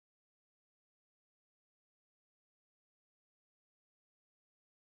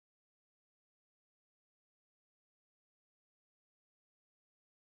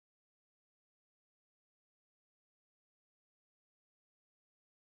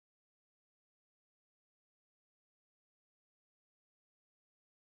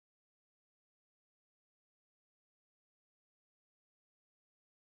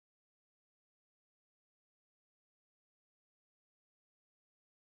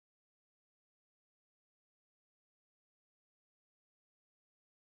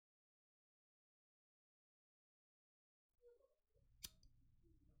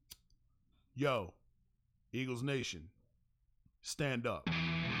Yo, Eagles Nation, stand up.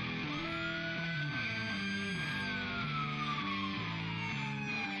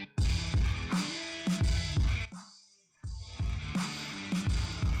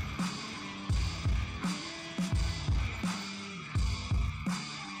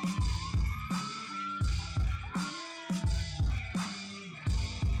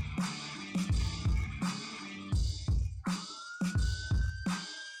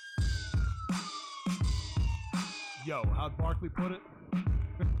 Yo, how'd Barkley put it?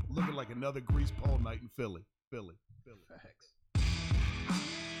 Looking like another grease pole night in Philly. Facts.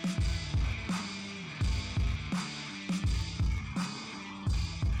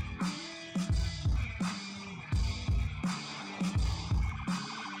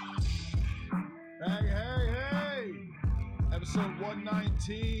 Hey. Episode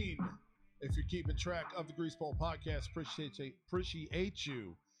 119. If you're keeping track of the Grease Pole Podcast, appreciate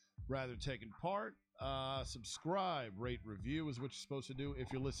you rather taking part. Subscribe, rate, review is what you're supposed to do.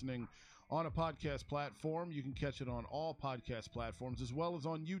 If you're listening on a podcast platform, you can catch it on all podcast platforms as well as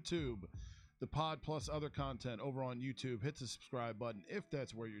on YouTube. The pod plus other content over on YouTube. Hit the subscribe button if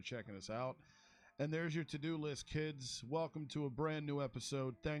that's where you're checking us out. And there's your to-do list, kids. Welcome to a brand new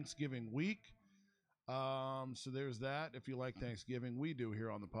episode, Thanksgiving week. So there's that. If you like Thanksgiving, we do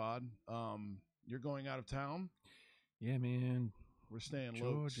here on the pod. You're going out of town? Yeah, man. We're staying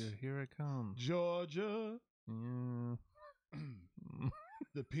low. Georgia, here I come. Georgia. Yeah.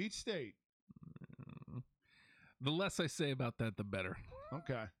 The Peach State. The less I say about that, the better.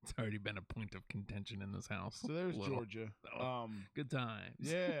 Okay. It's already been a point of contention in this house. So there's Little. Georgia. Good times.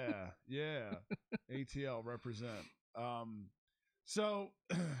 Yeah. ATL represent. So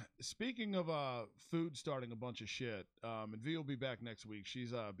speaking of food starting a bunch of shit, and V will be back next week.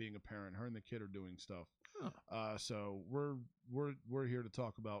 She's being a parent. Her and the kid are doing stuff. Oh. So we're here to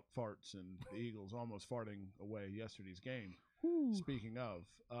talk about farts and the Eagles almost farting away yesterday's game. Whew. Speaking of,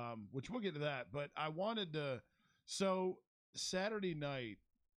 which we'll get to that, but I wanted to. So Saturday night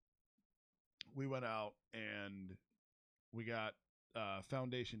we went out and we got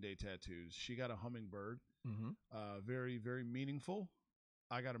Foundation Day tattoos. She got a hummingbird, very very meaningful.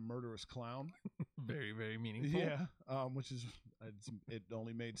 I got a murderous clown. Very, very meaningful. Yeah, which is it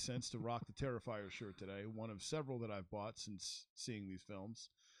only made sense to rock the Terrifier shirt today. One of several that I've bought since seeing these films.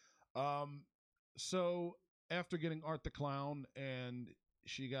 So after getting Art the Clown and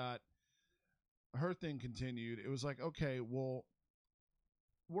she got her thing continued, it was like, okay, well,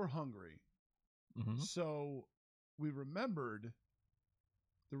 we're hungry. So we remembered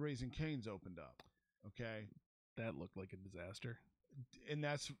the Raising Cane's opened up. Okay. That looked like a disaster. And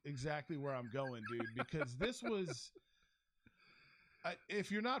that's exactly where I'm going, dude, because this was,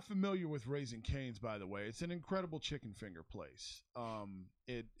 if you're not familiar with Raising Cane's, by the way, it's an incredible chicken finger place.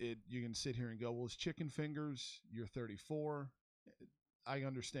 You can sit here and go, well, it's chicken fingers. You're 34. I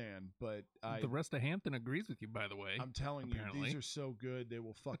understand, but The rest of Hampton agrees with you, by the way. I'm telling apparently. you, these are so good. They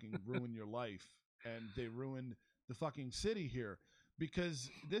will fucking ruin your life. And they ruined the fucking city here because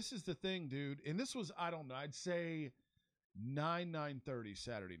this is the thing, dude. And this was, I don't know, I'd say 9:30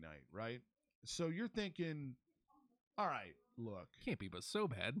 Saturday night, right? So you're thinking, all right, look, Can't be but so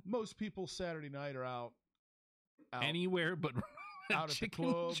bad. most people Saturday night are out Anywhere but out at the chicken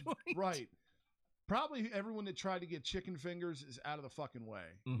club, joint. right? Probably everyone that tried to get chicken fingers is out of the fucking way.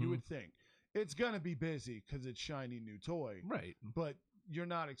 You Mhm. would think it's gonna be busy because it's shiny new toy, Right. but you're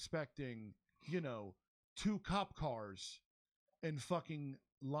not expecting, 2 cop cars and fucking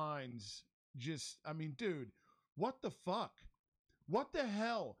lines. I mean, dude, what the fuck? What the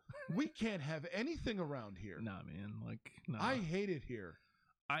hell? We can't have anything around here. Nah, man. Nah. I hate it here.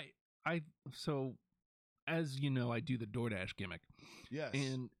 So, as you know, I do the DoorDash gimmick. Yes.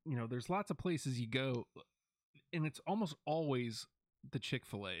 And, there's lots of places you go, and it's almost always the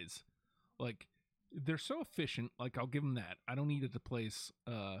Chick-fil-A's. They're so efficient. I'll give them that. I don't need it to place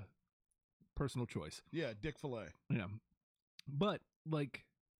personal choice. Yeah, Dick Filet. Yeah. But,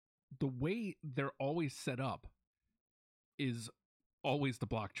 the way they're always set up is always to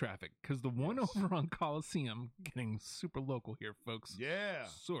block traffic. Because the one Yes. over on Coliseum, getting super local here, folks. Yeah.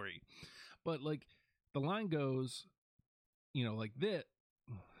 Sorry. But, the line goes, like this.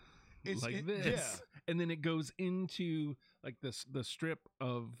 This. Yeah. And then it goes into, the strip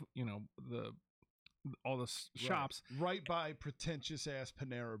of, all the shops. Right by pretentious ass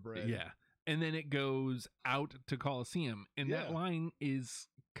Panera Bread. Yeah. And then it goes out to Coliseum. And Yeah. that line is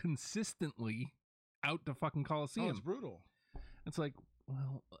consistently out to fucking Oh, Coliseum. it's brutal. It's like,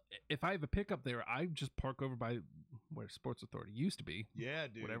 well, if I have a pickup there, I just park over by where Sports Authority used to be. Yeah,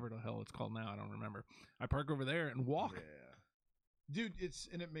 dude. Whatever the hell it's called now, I don't remember. I park over there and walk. Yeah. dude,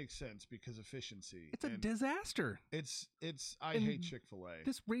 it makes sense because efficiency. It's a and disaster. I And hate Chick-fil-A.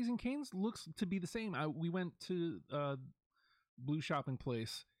 This Raising Cane's looks to be the same. We went to Blue Shopping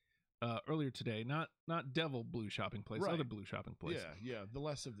Place earlier today. Not Devil Blue Shopping Place, Right. other Blue Shopping Place. Yeah, the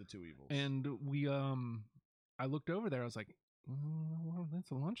less of the two evils. And we I looked over there. I was like, well,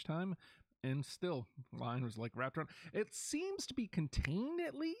 it's lunchtime, and still line was like wrapped around. It seems to be contained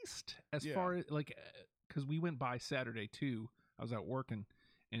at least as Yeah. far as like because we went by Saturday too. I was out working,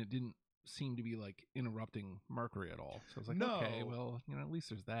 and it didn't seem to be like interrupting Mercury at all. So I was like, No. okay, well, at least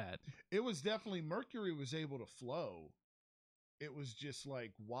there's that. It was definitely Mercury was able to flow. It was just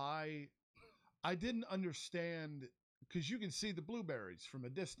like, why? I didn't understand because you can see the blueberries from a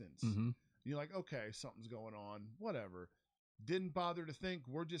distance. Mm-hmm. You're like, okay, something's going on, whatever. Didn't bother to think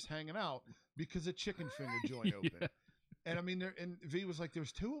we're just hanging out because a chicken finger joint opened. Yeah. And I mean, and V was like,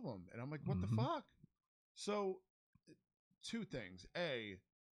 there's two of them. And I'm like, what Mhm. the fuck? So, two things. A,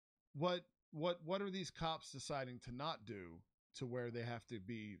 what are these cops deciding to not do to where they have to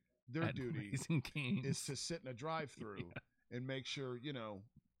be, their At duty Raising Cane's. is to sit in a drive-through and make sure,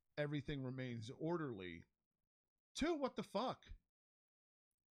 everything remains orderly. Two, what the fuck?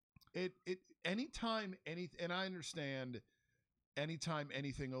 Anytime and I understand anytime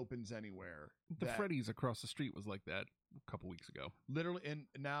anything opens anywhere. The that Freddy's across the street was like that a couple weeks ago. literally, and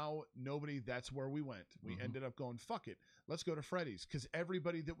now that's where we went. We Mhm. ended up going, fuck it. Let's go to Freddy's. Because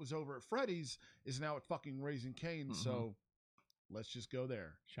everybody that was over at Freddy's is now at fucking Raising Cane's. Mhm. So let's just go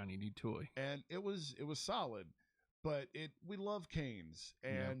there. Shiny new toy. And it was solid, but we love Cane's,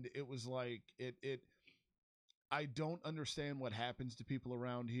 and it was like I don't understand what happens to people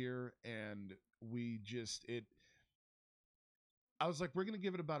around here, and I was like, we're gonna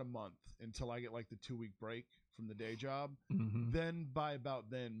give it about a month until I get like the 2-week break from the day job. Mm-hmm. Then by about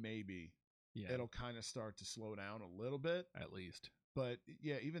then maybe Yeah, it'll kind of start to slow down a little bit. at least. But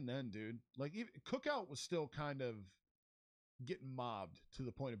yeah, even then, dude, like even Cookout was still kind of getting mobbed to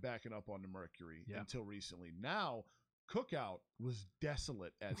the point of backing up on the Mercury Yeah. until recently. Now Cookout was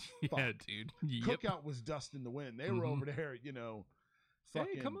desolate as fuck. Yeah, dude. Yep. Cookout was dust in the wind. They were Mhm. over there, fucking,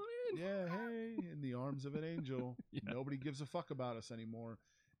 Hey, come on in. yeah, hey, in the arms of an angel. Yeah. Nobody gives a fuck about us anymore.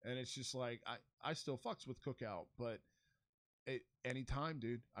 And it's just like, I still fucks with Cookout, but anytime,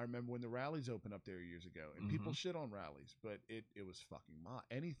 dude. I remember when the rallies opened up there years ago, and people shit on rallies, but it was fucking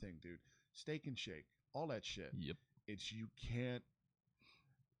anything, dude. Steak and Shake, all that shit. Yep.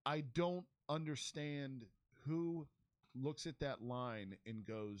 I don't understand who looks at that line and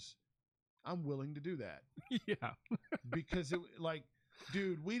goes, I'm willing to do that. Yeah. Because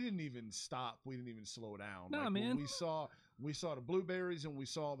dude, we didn't even stop. We didn't even slow down. Nah, when man. we saw the blueberries and we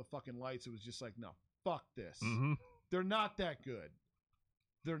saw the fucking lights. It was just like, no, fuck this. Mm-hmm. They're not that good.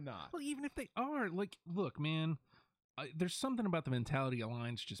 They're not. Well, even if they are, like, look, man, there's something about the mentality of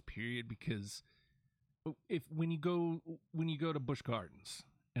lines, just period. Because when you go to Busch Gardens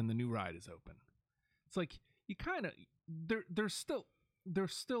and the new ride is open, it's like you kind of there's still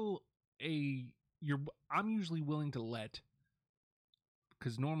I'm usually willing to let,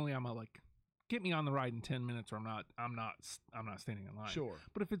 because normally I'm like, get me on the ride in 10 minutes or I'm not standing in line. Sure.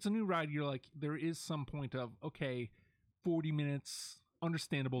 But if it's a new ride, you're like, there is some point of, okay, 40 minutes,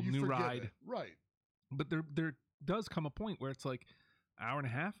 understandable, You new forgive ride. it. Right. But there does come a point where it's like, hour and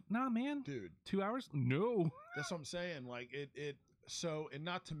a half? Nah, man. Dude, 2 hours? No. that's what I'm saying. Like so, and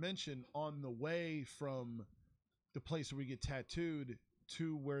not to mention on the way from the place where we get tattooed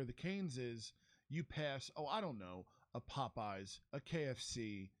to where the Cane's is, you pass, I don't know, a Popeyes, a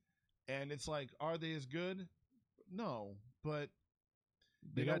KFC, and it's like, are they as good? No, but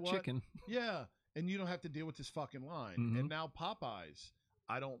They you know got what? chicken. Yeah, and you don't have to deal with this fucking line. Mhm. And now Popeyes,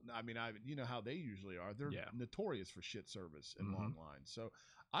 you know how they usually are. They're Yeah. notorious for shit service and Mhm. long lines. So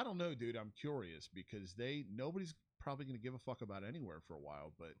I don't know, dude. I'm curious because nobody's probably going to give a fuck about anywhere for a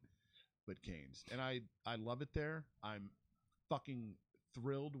while, but Cane's. And I love it there. I'm fucking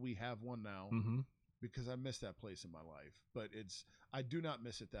thrilled we have one now Mm-hmm. because I miss that place in my life. But I do not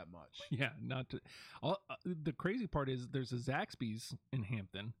miss it that much. Yeah, not to. The crazy part is there's a Zaxby's in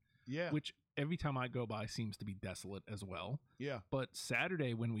Hampton, Yeah. which every time I go by seems to be desolate as well. Yeah. But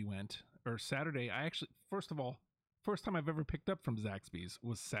Saturday when we went, first time I've ever picked up from Zaxby's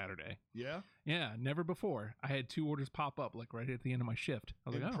was Saturday. Yeah. Yeah, never before. I had 2 orders pop up like right at the end of my shift. I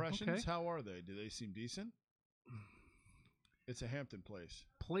was Impressions, like, oh, okay. how are they? Do they seem decent? It's a Hampton place.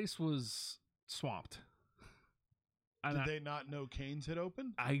 Place was swamped. And Did they not know Cane's had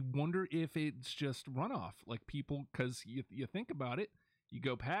opened? I wonder if it's just runoff, like people, because you think about it, you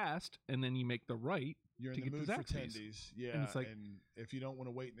go past and then you make the right. You're to in the get to mood for Zaxby's. tendies. Yeah. And it's like- and if you don't want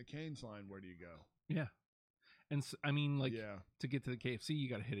to wait in the Cane's line, where do you go? Yeah. And I mean, like, yeah. to get to the KFC, you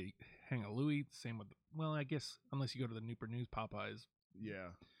got to hang a Louis. Same with, well, I guess unless you go to the Newport News Popeyes. Yeah.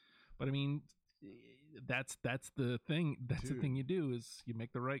 But I mean, that's the thing. That's the Dude. thing you do is you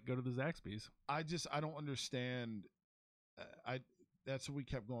make the right, go to the Zaxby's. I don't understand. That's what we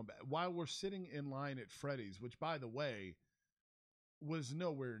kept going back. While we're sitting in line at Freddy's, which by the way was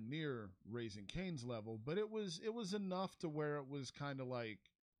nowhere near Raising Cane's level, but it was enough to where it was kind of like,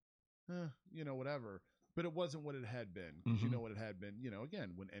 whatever. But it wasn't what it had been, because you know what it had been.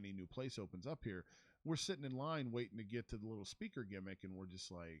 Again, when any new place opens up here, we're sitting in line waiting to get to the little speaker gimmick, and we're just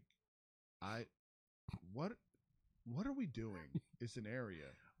like, what are we doing? It's an area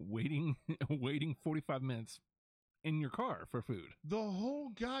Waiting 45 minutes in your car for food. The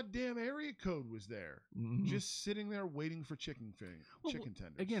whole goddamn area code was there, just sitting there waiting for chicken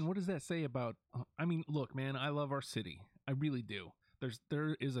tenders. Again, what does that say about? I mean, look, man, I love our city. I really do.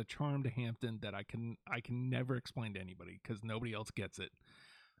 There is a charm to Hampton that I can never explain to anybody because nobody else gets it.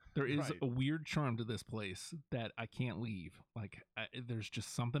 There is a weird charm to this place that I can't leave. Like, there's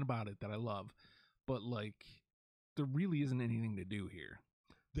just something about it that I love, but like, there really isn't anything to do here.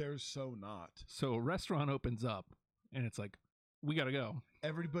 There's so not. So a restaurant opens up, and it's like, we gotta go.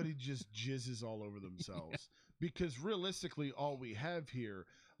 Everybody just jizzes all over themselves because realistically, all we have here,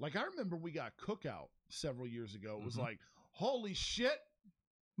 like I remember we got Cookout several years ago. It was like, holy shit,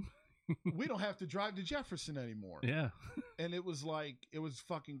 we don't have to drive to Jefferson anymore. Yeah. And it was like, it was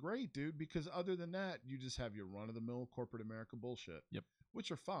fucking great, dude, because other than that, you just have your run-of-the-mill corporate America bullshit. Yep. Which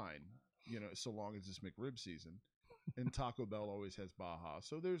are fine, so long as it's McRib season. And Taco Bell always has Baja.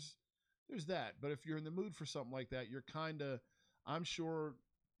 So there's that. But if you're in the mood for something like that, you're kind of, I'm sure,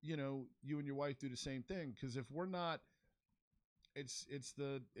 you and your wife do the same thing. Because if we're not, it's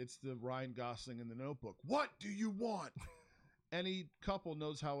the Ryan Gosling in The Notebook. What do you want? Any couple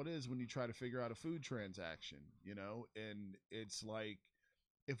knows how it is when you try to figure out a food transaction, and it's like,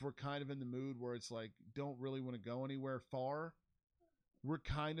 if we're kind of in the mood where it's like, don't really want to go anywhere far, we're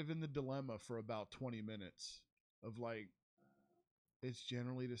kind of in the dilemma for about 20 minutes of like, it's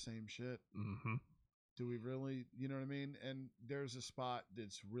generally the same shit. Mm-hmm. Do we really, you know what I mean? And there's a spot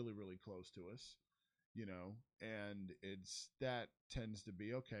that's really, really close to us, and that tends to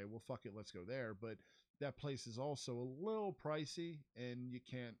be, okay, well, fuck it, let's go there. But that place is also a little pricey, and you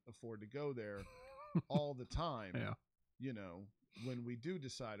can't afford to go there all the time. Yeah. When we do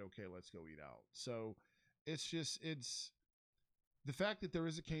decide, okay, let's go eat out. So it's the fact that there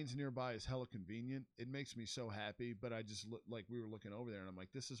is a Cane's nearby is hella convenient. It makes me so happy, but I just look like, we were looking over there and I'm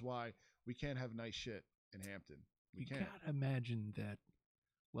like, this is why we can't have nice shit in Hampton. We can't. Gotta imagine that,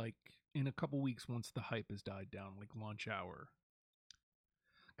 like, in a couple weeks, once the hype has died down, like lunch hour,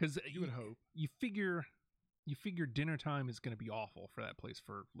 because you would hope, you figure dinner time is going to be awful for that place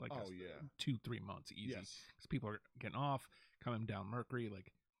for like 2-3 months easy. Yes, because people are getting off, coming down Mercury,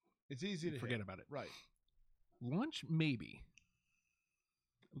 like it's easy to forget about it. Right. Lunch, maybe.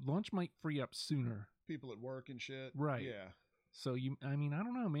 Lunch might free up sooner. People at work and shit. Right. Yeah. So I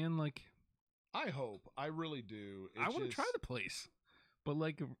don't know, man. Like, I hope. I really do. I want to try the place, but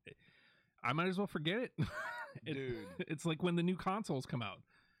like, I might as well forget it. Dude. It's like when the new consoles come out.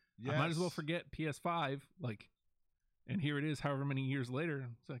 Yes. I might as well forget PS5. Like, and here it is, however many years later.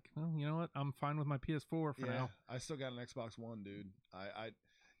 It's like, well, you know what? I'm fine with my PS4 for now. I still got an Xbox One, dude.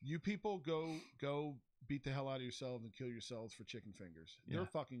 You people go beat the hell out of yourselves and kill yourselves for chicken fingers. Yeah. They're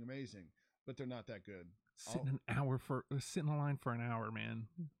fucking amazing, but they're not that good. Sit in a line for an hour, man.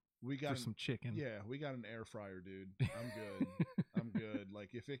 We got some chicken. Yeah, we got an air fryer, dude. I'm good. I'm good. Like,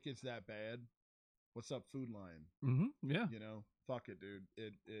 if it gets that bad, what's up, Food Lion? Mm-hmm. Yeah. Fuck it, dude.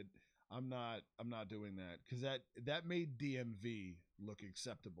 I'm not doing that because that made DMV look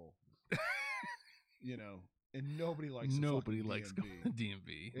acceptable. And nobody likes going to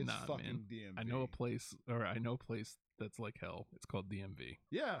DMV. It's nah, fucking man. DMV. I know a place that's like hell. It's called DMV.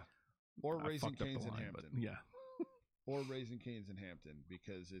 Yeah. Or Raising Cane's in line, Hampton. Yeah. Or Raising Cane's in Hampton,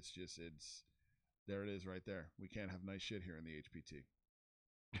 because it's there it is right there. We can't have nice shit here in the HPT.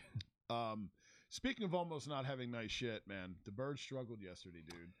 Speaking of almost not having nice shit, man, the Birds struggled yesterday,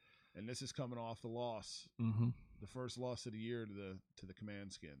 dude. And this is coming off the loss. Mm-hmm. The first loss of the year to the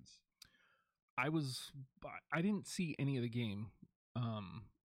Command Skins. I didn't see any of the game.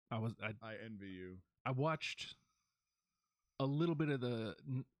 I envy you. I watched a little bit of the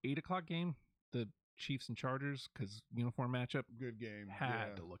 8:00 game, the Chiefs and Chargers, because uniform matchup. Good game.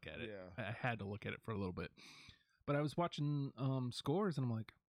 Had to look at it. Yeah. I had to look at it for a little bit. But I was watching scores, and I'm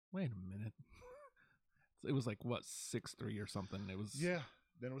like, wait a minute. It was like, what, 6-3 or something? It was. Yeah.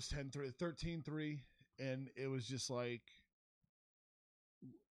 Then it was 10-3, 13-3, and it was just like,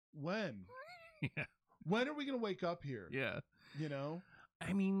 when? Yeah. When are we gonna wake up here? Yeah. You know?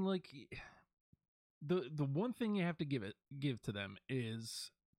 I mean, like the one thing you have to give to them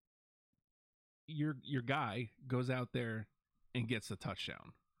is your guy goes out there and gets the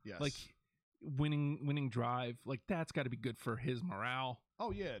touchdown. Yes. Like winning drive, like that's got to be good for his morale.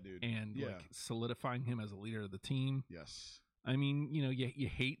 Oh yeah, dude. And yeah. like solidifying him as a leader of the team. Yes. I mean, you know, you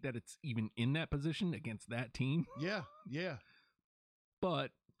hate that it's even in that position against that team. Yeah, yeah. But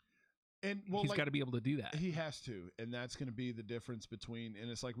and he's got to be able to do that. He has to, and that's going to be the difference between.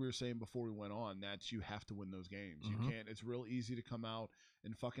 And it's like we were saying before we went on. That's you have to win those games. Mm-hmm. You can't. It's real easy to come out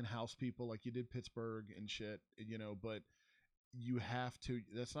and fucking house people like you did Pittsburgh and shit. You know, but you have to.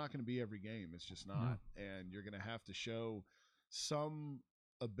 That's not going to be every game. It's just not. No. And you're going to have to show some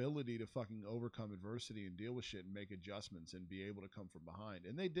ability to fucking overcome adversity and deal with shit and make adjustments and be able to come from behind.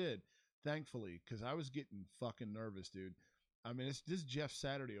 And they did, thankfully, because I was getting fucking nervous, dude. I mean, this is Jeff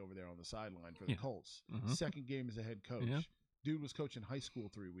Saturday over there on the sideline for the Colts. Mm-hmm. Second game as a head coach. Yeah. Dude was coaching high school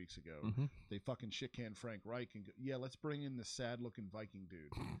 3 weeks ago. Mm-hmm. They fucking shit-canned Frank Reich and go, yeah, let's bring in the sad-looking Viking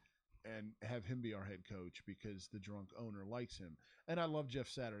dude and have him be our head coach because the drunk owner likes him. And I love Jeff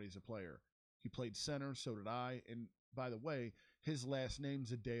Saturday as a player. He played center, so did I. And by the way, his last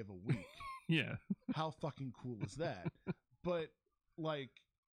name's a day of a week. Yeah. How fucking cool is that? But, like,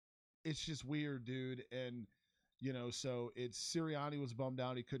 it's just weird, dude. And, you know, so it's Sirianni was bummed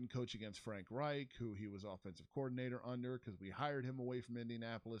out he couldn't coach against Frank Reich, who he was offensive coordinator under because we hired him away from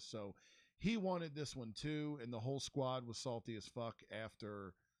Indianapolis. So he wanted this one too, and the whole squad was salty as fuck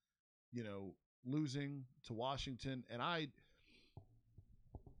after, you know, losing to Washington. And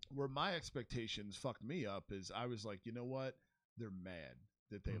where my expectations fucked me up is I was like, you know what? They're mad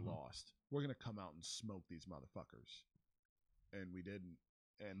that they lost. We're going to come out and smoke these motherfuckers. And we didn't.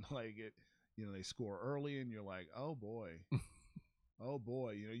 And like it, you know, they score early and you're like, oh boy. Oh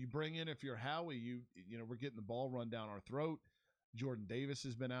boy. You know, you bring in, if you're Howie, you know, we're getting the ball run down our throat. Jordan Davis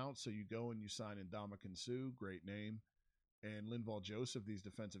has been out. So you go and you sign in Ndamukong Suh, great name, and Linval Joseph, these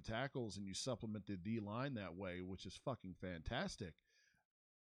defensive tackles, and you supplement the D line that way, which is fucking fantastic.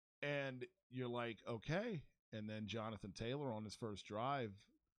 And you're like, okay. And then Jonathan Taylor on his first drive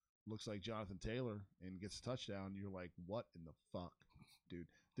looks like Jonathan Taylor and gets a touchdown. You're like, what in the fuck, dude?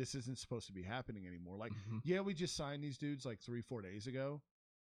 This isn't supposed to be happening anymore. Like, yeah, we just signed these dudes like 3-4 days ago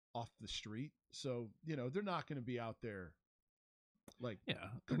off the street. So, you know, they're not going to be out there like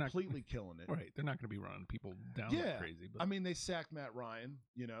completely killing it. Right. They're not going to be running people down like crazy. But I mean, they sacked Matt Ryan,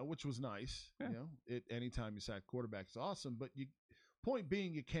 you know, which was nice. Yeah. You know, anytime you sack quarterback is awesome. But point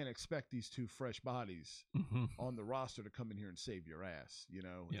being, you can't expect these two fresh bodies on the roster to come in here and save your ass, you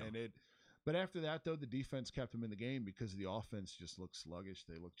know. Yeah. But after that, though, the defense kept them in the game because the offense just looked sluggish.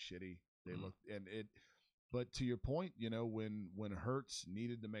 They looked shitty. They looked But to your point, you know, when Hurts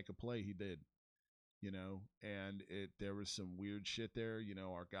needed to make a play, he did. You know, and there was some weird shit there. You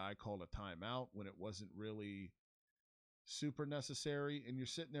know, our guy called a timeout when it wasn't really super necessary, and you're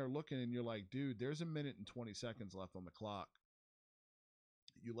sitting there looking, and you're like, dude, there's 1 minute and 20 seconds left on the clock.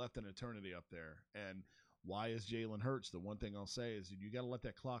 You left an eternity up there. And why is Jalen Hurts? The one thing I'll say is you got to let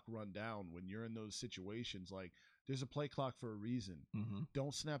that clock run down when you're in those situations. Like, there's a play clock for a reason.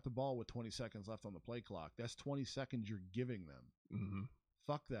 Don't snap the ball with 20 seconds left on the play clock. That's 20 seconds you're giving them.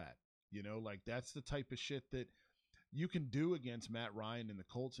 Fuck that. You know, like, that's the type of shit that you can do against Matt Ryan and the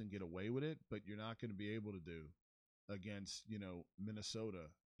Colts and get away with it, but you're not going to be able to do against, you know, Minnesota,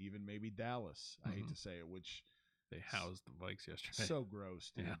 even maybe Dallas. I hate to say it, which they housed the Vikes yesterday. So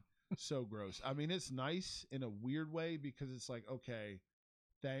gross, dude. Yeah. So gross. I mean, it's nice in a weird way because it's like, okay,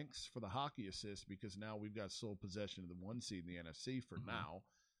 thanks for the hockey assist because now we've got sole possession of the 1 seed in the NFC for now.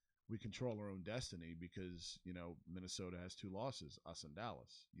 We control our own destiny because, you know, Minnesota has 2 losses, us and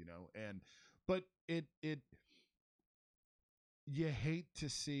Dallas, you know, but you hate to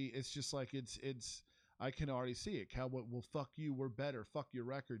see, it's just like, I can already see it. Cowboy, well, fuck you. We're better. Fuck your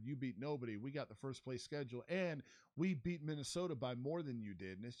record. You beat nobody. We got the first place schedule and we beat Minnesota by more than you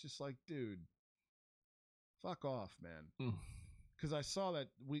did. And it's just like, dude, fuck off, man. Cause I saw that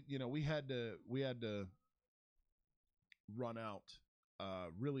we had to run out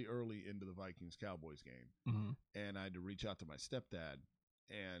really early into the Vikings-Cowboys game. And I had to reach out to my stepdad,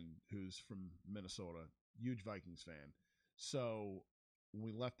 and who's from Minnesota, huge Vikings fan. So when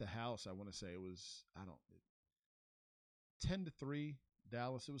we left the house, I want to say it was, 10-3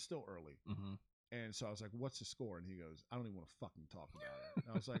 Dallas. It was still early. And so I was like, what's the score? And he goes, I don't even want to fucking talk about it.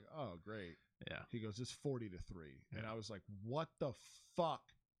 And I was like, oh, great. Yeah. He goes, it's 40-3. And I was like, what the fuck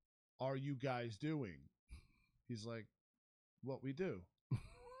are you guys doing? He's like, what we do.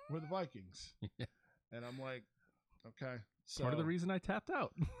 We're the Vikings. And I'm like, Okay. So Part of the reason I tapped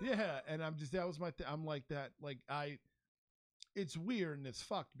out. yeah, and I'm just that was my I'm like that. Like it's weird and it's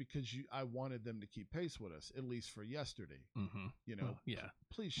fucked because I wanted them to keep pace with us at least for yesterday. Mm-hmm. You know, Yeah.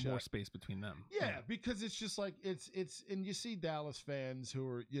 please More shut. space between them. Yeah, because it's just like it's and you see Dallas fans who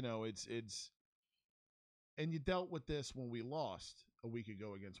are it's and you dealt with this when we lost a week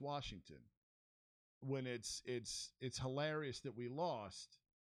ago against Washington. When it's hilarious that we lost,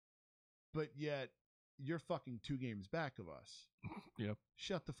 but yet you're fucking 2 games back of us. Yep.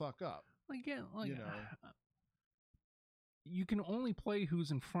 Shut the fuck up. Like, yeah, like, You know. You can only play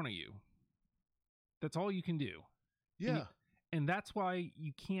who's in front of you. That's all you can do. Yeah. And that's why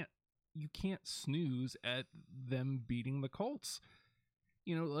you can't snooze at them beating the Colts.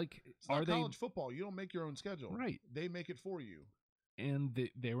 You know, like, It's not college football. You don't make your own schedule. Right. They make it for you. And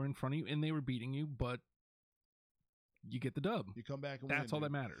they were in front of you and they were beating you, but you get the dub. You come back and That's win, all dude.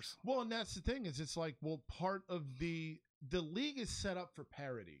 that matters. Well, and that's the thing is it's like, well, part of the league is set up for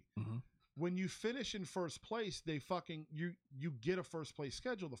parity. Mm-hmm. When you finish in first place, they fucking you get a first place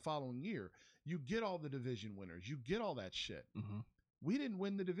schedule the following year. You get all the division winners. You get all that shit. Mm-hmm. We didn't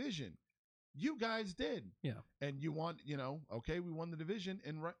win the division. You guys did. Yeah. And you want, okay, we won the division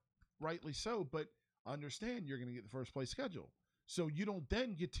and rightly so, but understand you're going to get the first place schedule. So you don't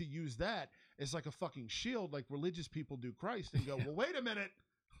then get to use that as like a fucking shield like religious people do Christ and go, well, wait a minute.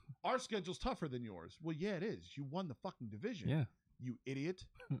 Our schedule's tougher than yours. Well, yeah, it is. You won the fucking division. Yeah. You idiot.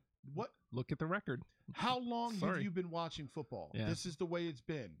 What? Look at the record. How long have Sorry. you been watching football? Yeah. This is the way it's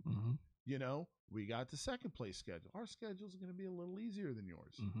been. Mm-hmm. We got the second place schedule. Our schedule's going to be a little easier than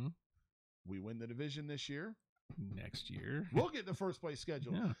yours. Mm-hmm. We win the division this year. Next year. We'll get the first place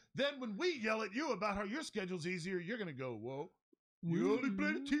schedule. Yeah. Then when we yell at you about how your schedule's easier, you're going to go, whoa, you only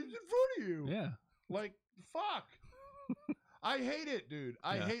play the teams in front of you. Yeah. Like, fuck. I hate it, dude.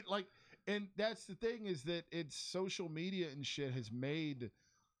 I hate, and that's the thing is that it's social media and shit has made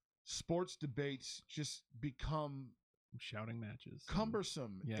sports debates just become Shouting matches.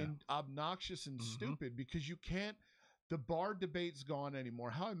 cumbersome Yeah. and obnoxious and stupid because you can't. The bar debate's gone anymore.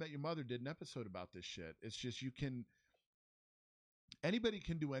 How I Met Your Mother did an episode about this shit. It's just anybody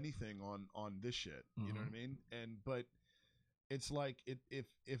can do anything on this shit. You know what I mean? But it's like if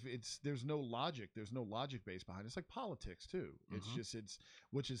it's there's no logic base behind it. It's like politics too. It's just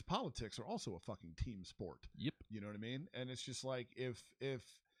which is politics are also a fucking team sport. Yep. You know what I mean? And it's just like if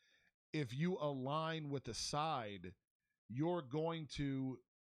you align with a side, you're going to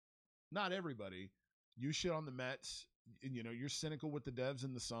not everybody. You shit on the Mets, and you're cynical with the Devs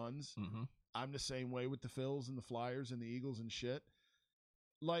and the Suns. Mm-hmm. I'm the same way with the Phils and the Flyers and the Eagles and shit.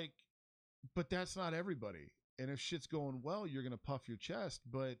 Like, but that's not everybody. And if shit's going well, you're gonna puff your chest.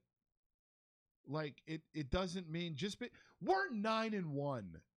 But like, it doesn't mean we're 9-1.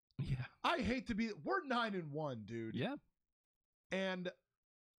 Yeah. I hate to be. We're 9-1, dude. Yeah. And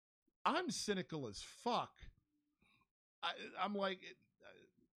I'm cynical as fuck. I'm like,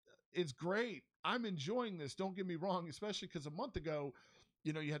 it's great. I'm enjoying this. Don't get me wrong, especially because a month ago,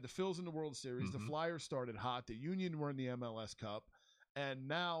 you had the Phils in the World Series. The Flyers started hot. The Union were in the MLS Cup. And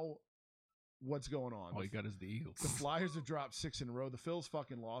now what's going on? All you got is the Eagles. The Flyers have dropped 6 in a row. The Phils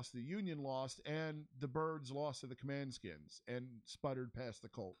fucking lost. The Union lost. And the Birds lost to the Commandskins and sputtered past the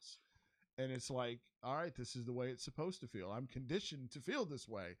Colts. And it's like, all right, this is the way it's supposed to feel. I'm conditioned to feel this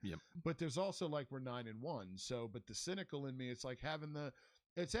way. Yep. But there's also like we're 9-1. So, but the cynical in me, it's like having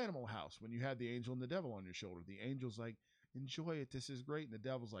it's Animal House when you had the angel and the devil on your shoulder. The angel's like, enjoy it. This is great. And the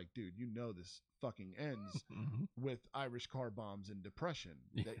devil's like, dude, this fucking ends with Irish car bombs and depression.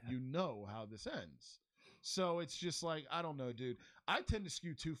 Yeah. That how this ends. So it's just like, I don't know, dude. I tend to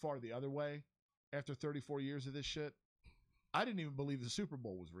skew too far the other way after 34 years of this shit. I didn't even believe the Super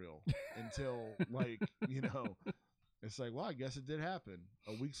Bowl was real until it's like, well, I guess it did happen.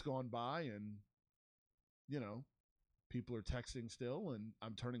 A week's gone by and, people are texting still and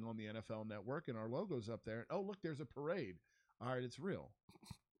I'm turning on the NFL Network and our logo's up there. Oh, look, there's a parade. All right, it's real.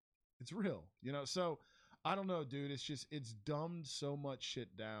 It's real. So I don't know, dude. It's just, it's dumbed so much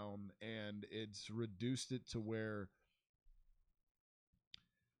shit down and it's reduced it to where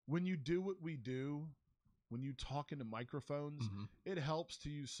when you do what we do, when you talk into microphones, it helps to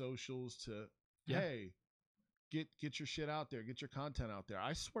use socials to, hey, get your shit out there, get your content out there.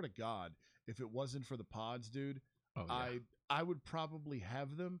 I swear to God, if it wasn't for the pods, dude, I would probably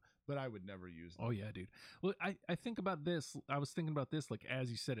have them, but I would never use them. Oh yeah, dude. Well, I think about this. I was thinking about this like as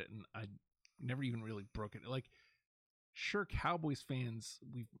you said it, and I never even really broke it. Like, sure, Cowboys fans,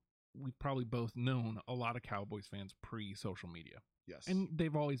 we've probably both known a lot of Cowboys fans pre-social media. Yes, and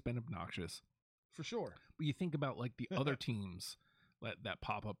they've always been obnoxious. For sure. But you think about like the other teams that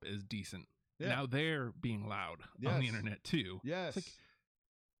pop up as decent. Yeah. Now they're being loud on the Yes. internet too. Yes. It's like,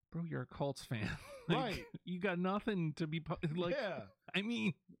 bro, you're a Colts fan. Like, Right. You got nothing to be like. yeah. I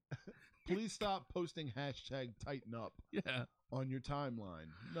mean, Please stop posting hashtag tighten up yeah. on your timeline.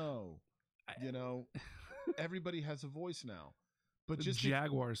 No. You know, everybody has a voice now. But just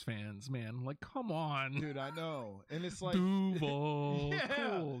Jaguars fans, man, like, come on, dude, I know. And it's like Duval. Yeah.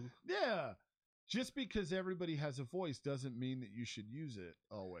 Cool. yeah. Just because everybody has a voice doesn't mean that you should use it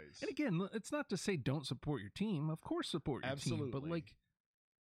always. And again, it's not to say don't support your team. Of course, support your team. But Absolutely. like,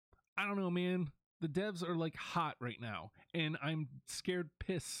 I don't know, man. The devs are like hot right now, and I'm scared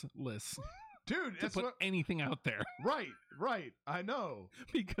pissless Dude, to that's put what anything out there right. I know.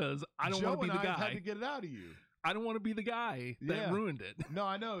 because I don't Joe want to be and the I had guy. to get it out of you. I don't want to be the guy that Yeah. ruined it. No,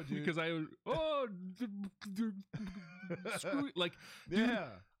 I know, dude. Because screw it. Like, dude, yeah.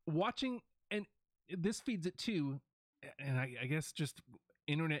 watching, and this feeds it too, and I guess just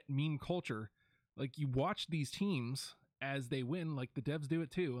internet meme culture. Like, you watch these teams as they win, like the devs do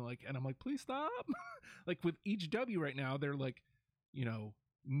it too. And I'm like, please stop. Like with each W right now, they're like,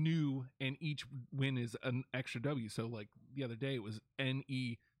 new, and each win is an extra W. So like the other day it was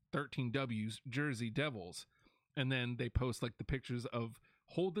NE 13 W's Jersey Devils. And then they post like the pictures of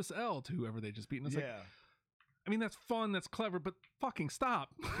hold this L to whoever they just beat. And it's like, I mean, that's fun, that's clever, but fucking stop.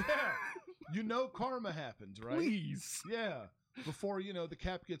 Yeah. You know karma happens, right? Please. Yeah. Before, the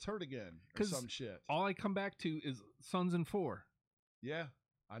cap gets hurt again or 'Cause some shit. All I come back to is Suns in 4. Yeah.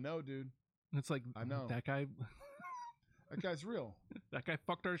 I know, dude. And it's like, I know. that guy real. that guy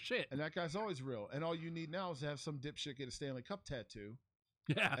fucked our shit. And that guy's always real. And all you need now is to have some dipshit get a Stanley Cup tattoo.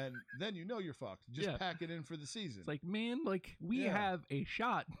 Yeah. And then you're fucked. Just Yeah. pack it in for the season. It's like, man, like we Yeah. have a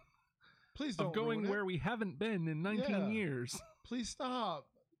shot Please don't of going ruin it. where we haven't been in 19 Yeah. years. Please stop.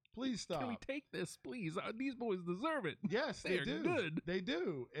 Please stop. Can we take this, please? These boys deserve it. Yes, They they are do. good. They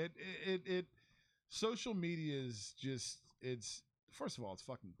do. It social media is just, it's, first of all, it's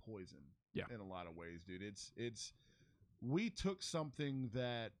fucking poison. Yeah. In a lot of ways, dude. It's we took something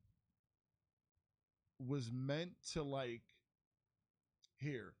that was meant to like,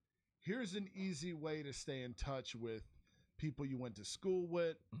 here's an easy way to stay in touch with people you went to school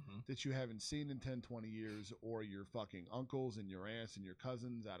with that you haven't seen in 10, 20 years, or your fucking uncles and your aunts and your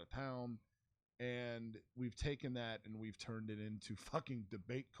cousins out of town. And we've taken that and we've turned it into fucking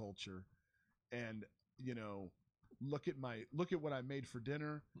debate culture. And, look at what I made for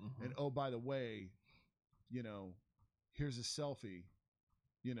dinner. And oh, by the way, here's a selfie,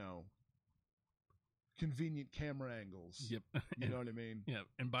 convenient camera angles. Yep. You know what I mean? Yeah.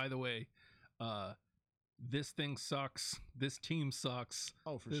 And by the way, this thing sucks. This team sucks.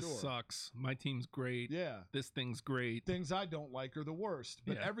 Oh, for this sure. sucks. My team's great. Yeah. This thing's great. Things I don't like are the worst,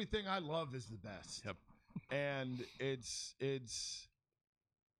 but Yeah. everything I love is the best. Yep. And it's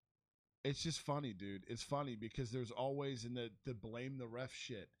just funny, dude. It's funny because there's always the blame the ref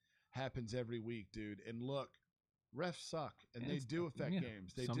shit happens every week, dude. And look, refs suck, and they do affect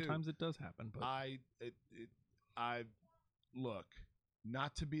games. They Sometimes do. it does happen, but I look,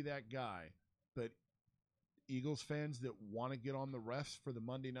 not to be that guy, but Eagles fans that want to get on the refs for the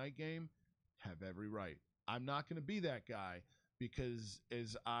Monday night game have every right. I'm not going to be that guy because,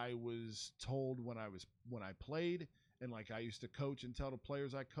 as I was told when I played, and like I used to coach and tell the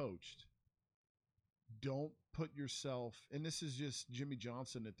players I coached, don't put yourself, and this is just Jimmy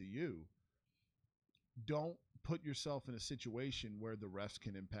Johnson at the U, don't put yourself in a situation where the refs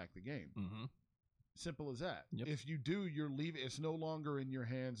can impact the game. Simple as that. Yep. If you do, you're leaving. It's no longer in your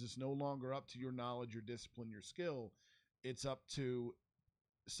hands. It's no longer up to your knowledge, your discipline, your skill. It's up to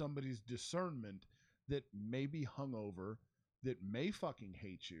somebody's discernment that may be hungover, that may fucking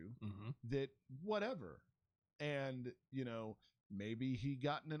hate you, that whatever. And, maybe he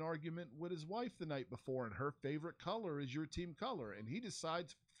got in an argument with his wife the night before and her favorite color is your team color. And he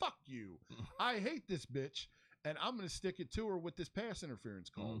decides, fuck you. I hate this bitch. And I'm going to stick it to her with this pass interference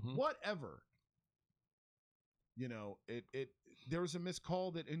call. Whatever. There was a missed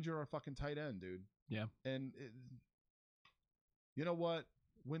call that injured our fucking tight end, dude. Yeah. And you know what?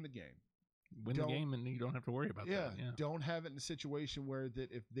 Win the game. Win the game, and you don't have to worry about that. Yeah. Don't have it in a situation where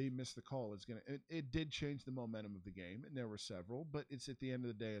that if they miss the call, it's gonna. It did change the momentum of the game, and there were several. But it's at the end of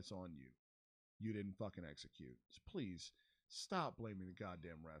the day, it's on you. You didn't fucking execute. So please stop blaming the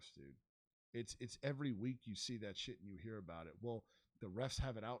goddamn refs, dude. It's every week you see that shit and you hear about it. Well, the refs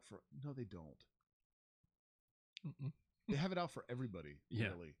have it out for. No, they don't. They have it out for everybody,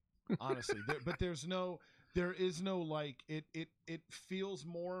 really, honestly. But there is no like it feels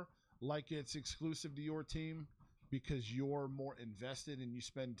more like it's exclusive to your team because you're more invested and you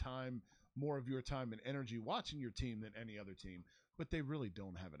spend more of your time and energy watching your team than any other team. but they really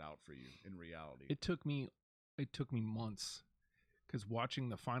don't have it out for you in reality. It took me months, because watching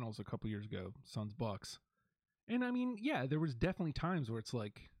the finals a couple years ago, Suns Bucks, and I mean, yeah, there was definitely times where it's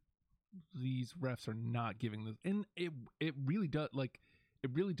like these refs are not giving this, and it really does, like, it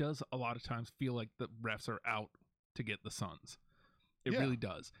really does a lot of times feel like the refs are out to get the Suns. It Yeah. really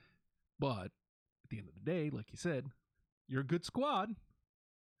does. But at the end of the day, like you said, you're a good squad.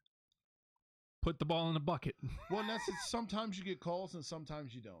 Put the ball in the bucket. Well, and that's it. Sometimes you get calls and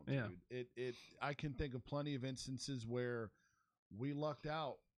sometimes you don't. Yeah. Dude. I can think of plenty of instances where we lucked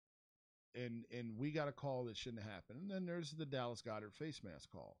out and we got a call that shouldn't have happened. And then there's the Dallas Goedert face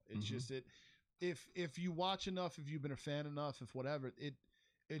mask call. It's Mhm. just if you watch enough, if you've been a fan enough, if whatever,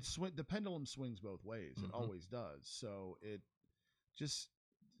 the pendulum swings both ways. It Mhm. always does. So it just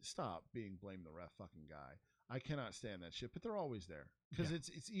stop being blame the ref fucking guy. I cannot stand that shit, but they're always there because Yeah.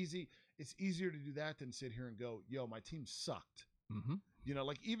 it's easy. It's easier to do that than sit here and go, yo, my team sucked. Mm-hmm. You know,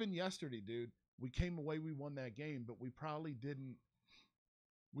 like even yesterday, dude, we came away, we won that game, but we probably didn't.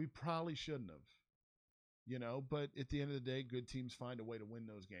 We probably shouldn't have. You know, but at the end of the day, good teams find a way to win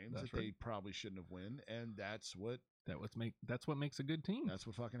those games That's that they right. probably shouldn't have won, and that's what That's what makes a good team.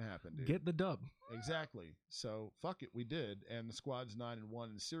 fucking happened, dude. Get the dub. Exactly. So fuck it, we did, and the squad's 9-1,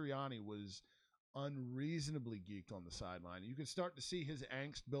 and Sirianni was unreasonably geeked on the sideline. You could start to see his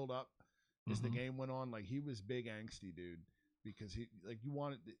angst build up as the Mhm. game went on. Like he was big angsty, dude, because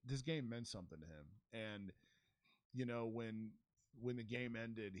this game meant something to him, and you know when the game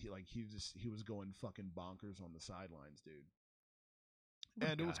ended, he was going fucking bonkers on the sidelines, dude. What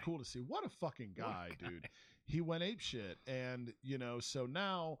a And it was guy. cool to see. What a fucking What a guy, guy. dude. He went ape shit. And, you know, so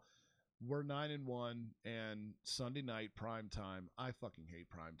now we're 9-1 and Sunday night prime time. I fucking hate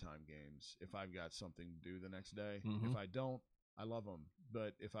prime time games. If I've got something to do the next day, Mhm. if I don't, I love them.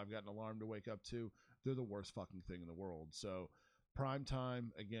 But if I've got an alarm to wake up to, they're the worst fucking thing in the world. So prime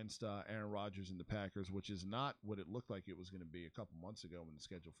time against Aaron Rodgers and the Packers, which is not what it looked like it was going to be a couple months ago when the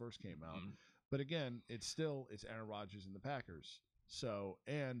schedule first came out. Mhm. But again, it's Aaron Rodgers and the Packers. So,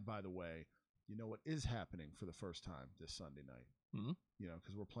 and by the way, you know what is happening for the first time this Sunday night? Mhm. You know,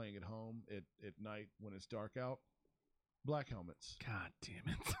 because we're playing at home at night when it's dark out. Black helmets. God damn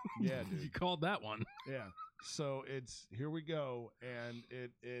it. Yeah, dude. You called that one. Yeah. So it's here we go, and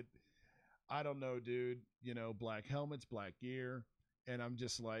I don't know, dude. You know, black helmets, black gear, and I'm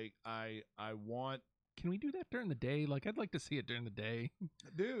just like I want, Can we do that during the day? Like, I'd like to see it during the day.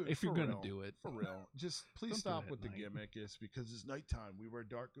 dude. If you're for gonna real, do it. for real, just please Don't do stop it with the at night. gimmick. It's because it's nighttime. We wear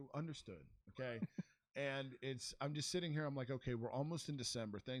dark. Understood. Okay. And I'm just sitting here. I'm like, okay, we're almost in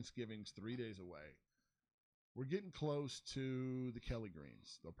December. Thanksgiving's 3 days away. We're getting close to the Kelly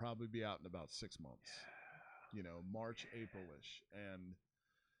Greens. They'll probably be out in about 6 months. You know, March, April-ish. And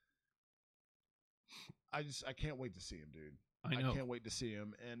I can't wait to see him, dude. I know. can't wait to see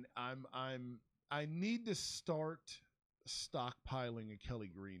him. And I need to start stockpiling a Kelly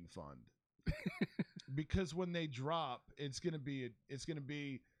Green fund. Because when they drop, there's going to be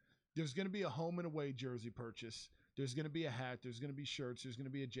a home and away jersey purchase. There's going to be a hat. There's going to be shirts. There's going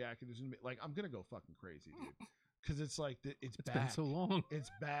to be a jacket. There's going to be I'm going to go fucking crazy, dude. Because it's like it's It's back. been so long. It's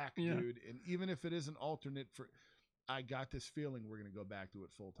back, Yeah. dude. And even if it is an alternate I got this feeling we're going to go back to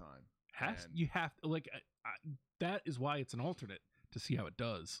it full time. And- You have to, like, that is why it's an alternate, to see how it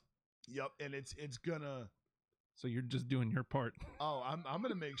does. Yep, and it's gonna. So you're just doing your part. Oh, I'm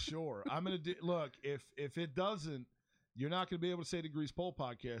gonna make sure. I'm gonna do. Look, if it doesn't, you're not gonna be able to say the Grease Pole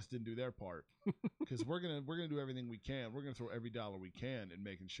podcast didn't do their part, because we're gonna do everything we can. We're gonna throw every dollar we can in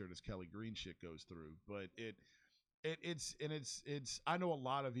making sure this Kelly Green shit goes through. But it's. I know a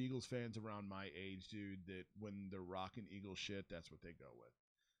lot of Eagles fans around my age, dude, that when they're rocking Eagles shit, that's what they go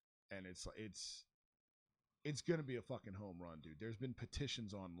with, and it's going to be a fucking home run, dude. There's been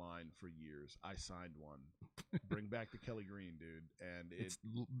petitions online for years. I signed one. Bring back the Kelly Green, dude. And It's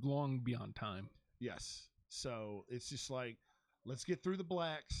long beyond time. yes. So it's just like, let's get through the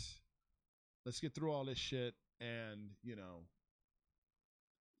blacks. Let's get through all this shit. And, you know,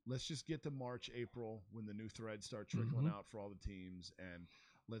 let's just get to March, April, when the new threads start trickling Mhm. out for all the teams. And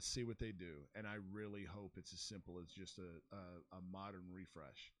let's see what they do. And I really hope it's as simple as just a modern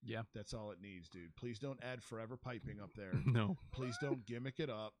refresh. Yeah. That's all it needs, dude. Please don't add forever piping up there. No. Please don't gimmick it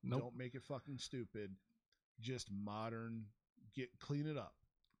up. Nope. Don't make it fucking stupid. Just modern. Clean it up.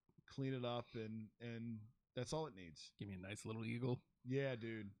 Clean it up, and that's all it needs. Give me a nice little eagle. Yeah,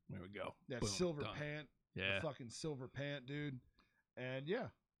 dude. There we go. That Boom, silver done. pant. Yeah. The fucking silver pant, dude. And yeah,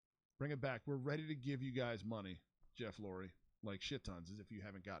 bring it back. We're ready to give you guys money, Jeff Lurie. Like shit tons, as if you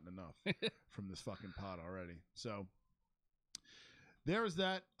haven't gotten enough from this fucking pod already. So there is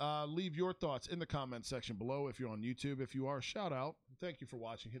that. Leave your thoughts in the comment section below if you're on YouTube. If you are, shout out. Thank you for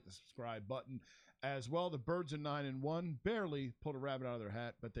watching. Hit the subscribe button as well. The Birds are 9-1. Barely pulled a rabbit out of their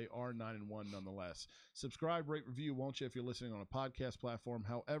hat, but they are 9-1 nonetheless. Subscribe, rate, review, won't you, if you're listening on a podcast platform.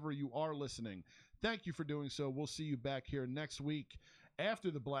 However you are listening, thank you for doing so. We'll see you back here next week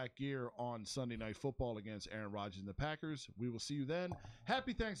after the Black Gear on Sunday Night Football against Aaron Rodgers and the Packers. We will see you then.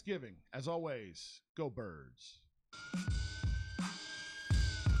 Happy Thanksgiving. As always, go Birds.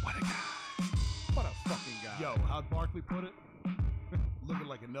 What a guy. What a fucking guy. Yo, how'd Barkley put it? Looking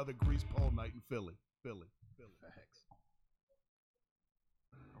like another grease pole night in Philly. Facts.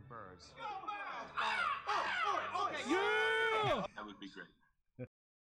 Birds. Yeah! That would be great.